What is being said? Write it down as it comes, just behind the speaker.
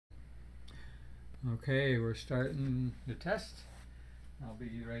Okay, we're starting the test. I'll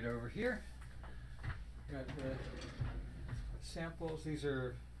be right over here. Got the samples. These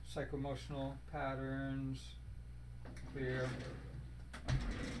are psychoemotional patterns. Clear.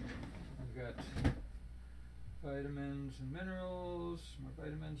 We've got vitamins and minerals, more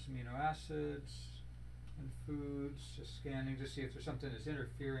vitamins, amino acids, and foods. Just scanning to see if there's something that's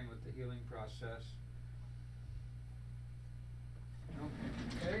interfering with the healing process.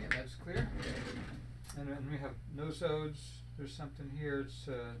 Okay, that's clear. And then we have nosodes. There's something here. It's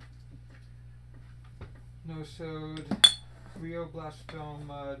nosode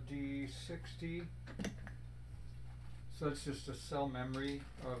glioblastoma D60. So it's just a cell memory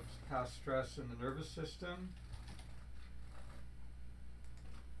of past stress in the nervous system.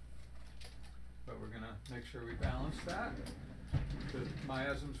 But we're going to make sure we balance that. The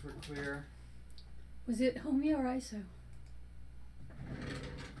miasms were clear. Was it homeo or iso?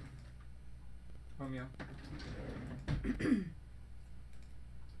 Homeo.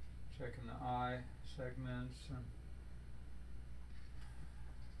 Checking the eye segments and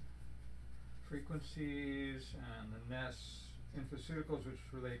frequencies and the NES infoceuticals, which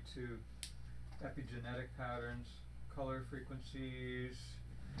relate to epigenetic patterns, color frequencies.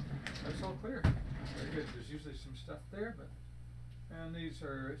 That's all clear. Very good. There's usually some stuff there, and these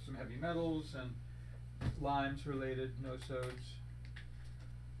are some heavy metals and limes related nosodes.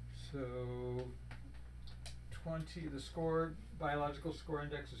 So 20, the score, biological score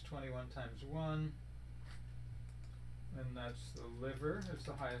index is 21 times 1, and that's the liver. It's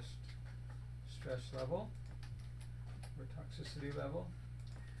the highest stress level or toxicity level.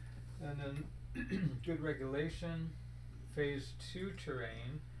 And then good regulation, phase 2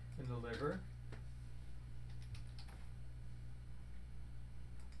 terrain in the liver.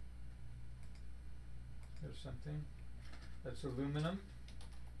 There's something. That's aluminum.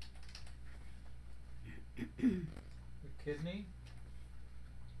 The kidney.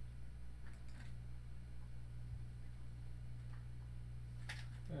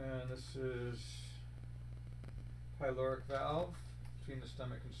 And this is pyloric valve between the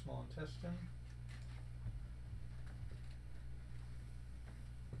stomach and small intestine.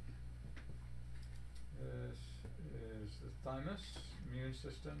 This is the thymus, immune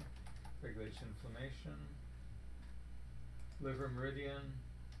system, regulates inflammation. Liver meridian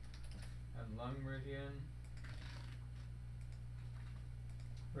and lung meridian.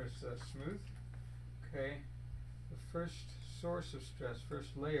 Where's smooth? Okay. The first source of stress,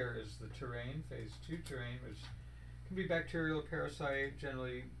 first layer, is the terrain, phase 2 terrain, which can be bacterial, parasite,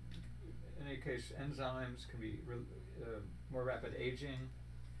 generally, in any case, enzymes, can be more rapid aging.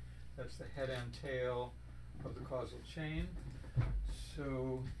 That's the head and tail of the causal chain.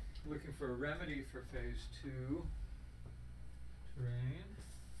 So, looking for a remedy for phase 2 terrain.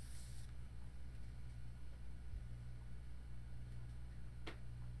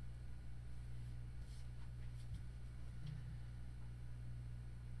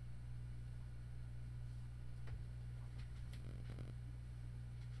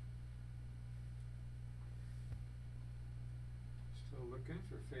 Still looking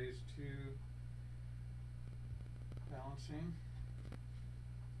for phase 2 balancing.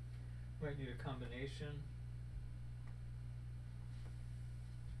 Might need a combination.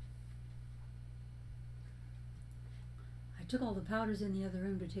 I took all the powders in the other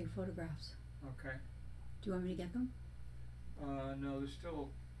room to take photographs. Okay. Do you want me to get them? No, there's still,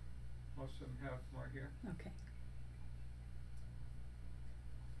 most of them have more here. Okay.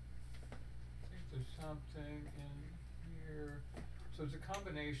 I think there's something in here. So it's a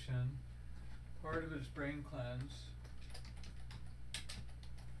combination. Part of it is brain cleanse.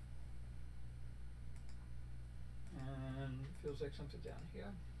 And feels like something down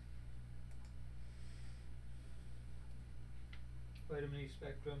here. Vitamin E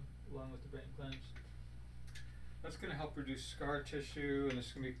spectrum along with the brain cleanse. That's going to help reduce scar tissue, and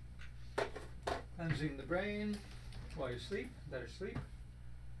it's going to be cleansing the brain while you sleep, better sleep.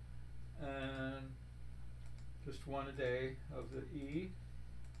 And just one a day of the E.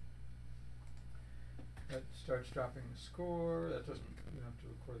 That starts dropping the score. That doesn't, you don't have to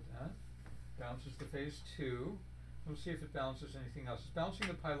record that. Balances the phase 2. We'll see if it balances anything else. It's balancing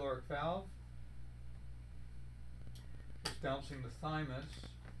the pyloric valve. It's balancing the thymus.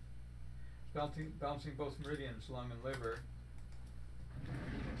 It's balancing both meridians, lung and liver.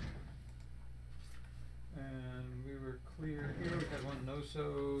 And we were clear here. We had one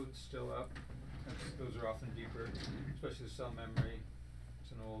nosode still up. Those are often deeper, especially the cell memory.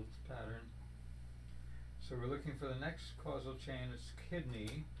 It's an old pattern. So we're looking for the next causal chain. It's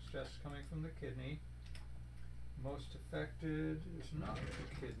kidney, stress coming from the kidney. Most affected is not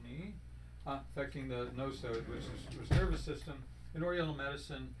the kidney. affecting the nosode, which was nervous system. In Oriental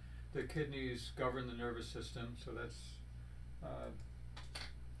medicine, the kidneys govern the nervous system, so that's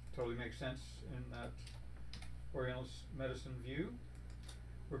totally makes sense in that Oriental medicine view.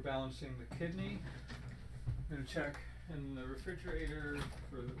 We're balancing the kidney. I'm going to check in the refrigerator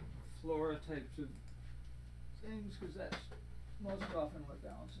for the flora types of things, because that's most often what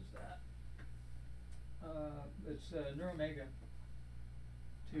balances that. It's Neuromega.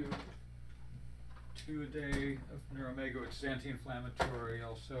 Two a day of Neuromega, which is anti-inflammatory.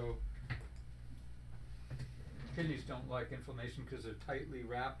 Also, kidneys don't like inflammation because they're tightly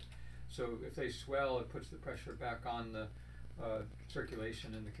wrapped. So if they swell, it puts the pressure back on the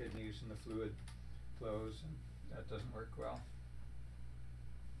circulation in the kidneys, and the fluid flows, and that doesn't work well.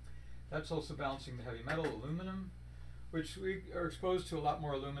 That's also balancing the heavy metal, aluminum, which we are exposed to a lot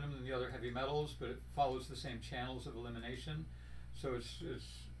more aluminum than the other heavy metals, but it follows the same channels of elimination. So it's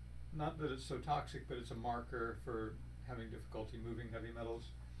not that it's so toxic, but it's a marker for having difficulty moving heavy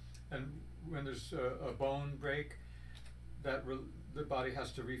metals. And when there's a bone break, that the body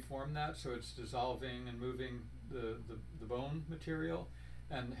has to reform that, so it's dissolving and moving the bone material,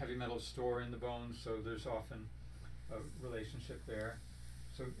 and heavy metals store in the bones, so there's often a relationship there.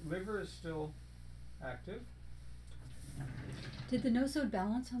 So liver is still active. Did the nosode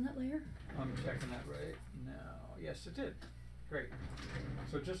balance on that layer? I'm checking that right now. Yes, it did. Great.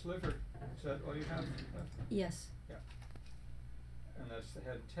 So just liver. Is that all you have left? Yes. Yeah. And that's the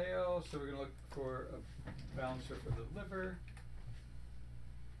head and tail. So we're going to look for a balancer for the liver.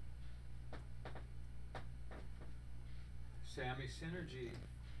 SAMI Synergy,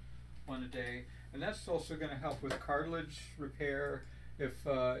 1 a day. And that's also going to help with cartilage repair if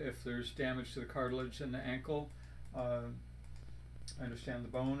there's damage to the cartilage in the ankle. I understand the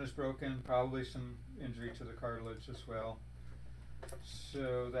bone is broken, probably some injury to the cartilage as well.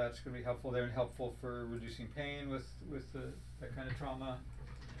 So that's going to be helpful there, and helpful for reducing pain with that kind of trauma.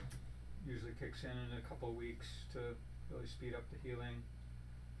 Usually kicks in a couple of weeks to really speed up the healing.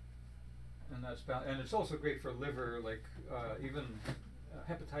 And and it's also great for liver, like even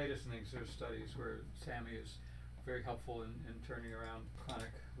hepatitis and things. There's studies where SAMI is very helpful in turning around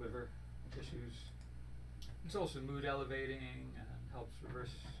chronic liver issues. It's also mood elevating and helps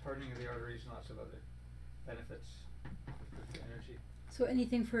reverse hardening of the arteries and lots of other benefits with the energy. So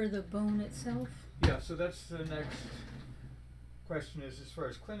anything for the bone itself? Yeah, so that's the next question is, as far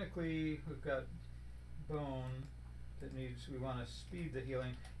as clinically, we've got bone that we want to speed the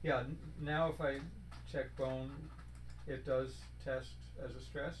healing. Yeah, now if I check bone, it does test as a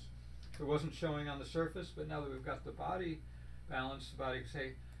stress. It wasn't showing on the surface, but now that we've got the body balanced, the body can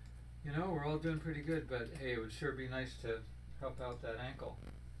say, you know, we're all doing pretty good, but hey, it would sure be nice to help out that ankle.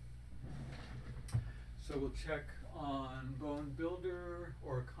 So we'll check on bone builder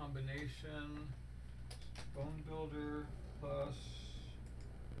or a combination. Bone builder plus,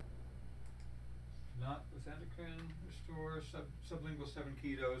 not with endocrine restore, sublingual 7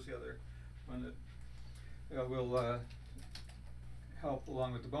 keto is the other one that will help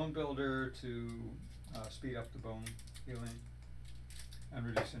along with the bone builder to speed up the bone healing and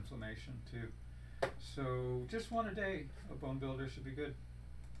reduce inflammation too. So just 1 a day of bone builder should be good.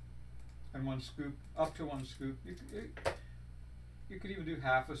 And 1 scoop, up to 1 scoop. You could even do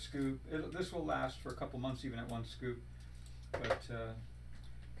half a scoop. This will last for a couple months even at 1 scoop, but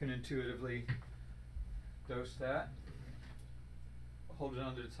can intuitively dose that. Hold it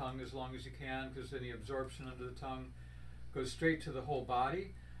under the tongue as long as you can, because any absorption under the tongue goes straight to the whole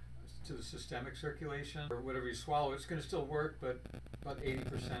body, to the systemic circulation, or whatever you swallow. It's going to still work, but about 80%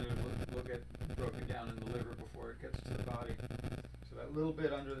 of it will get broken down in the liver before it gets to the body. So that little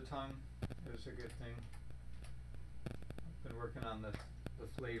bit under the tongue is a good thing. I've been working on the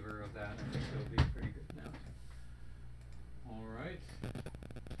flavor of that, and I think it'll be pretty good now. All right.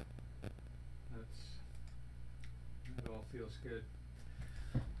 That all feels good.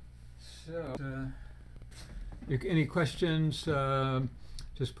 So, any questions?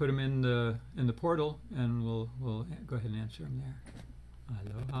 Just put them in the portal, and we'll go ahead and answer them there.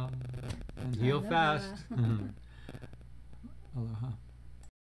 Aloha, and heal fast. Aloha.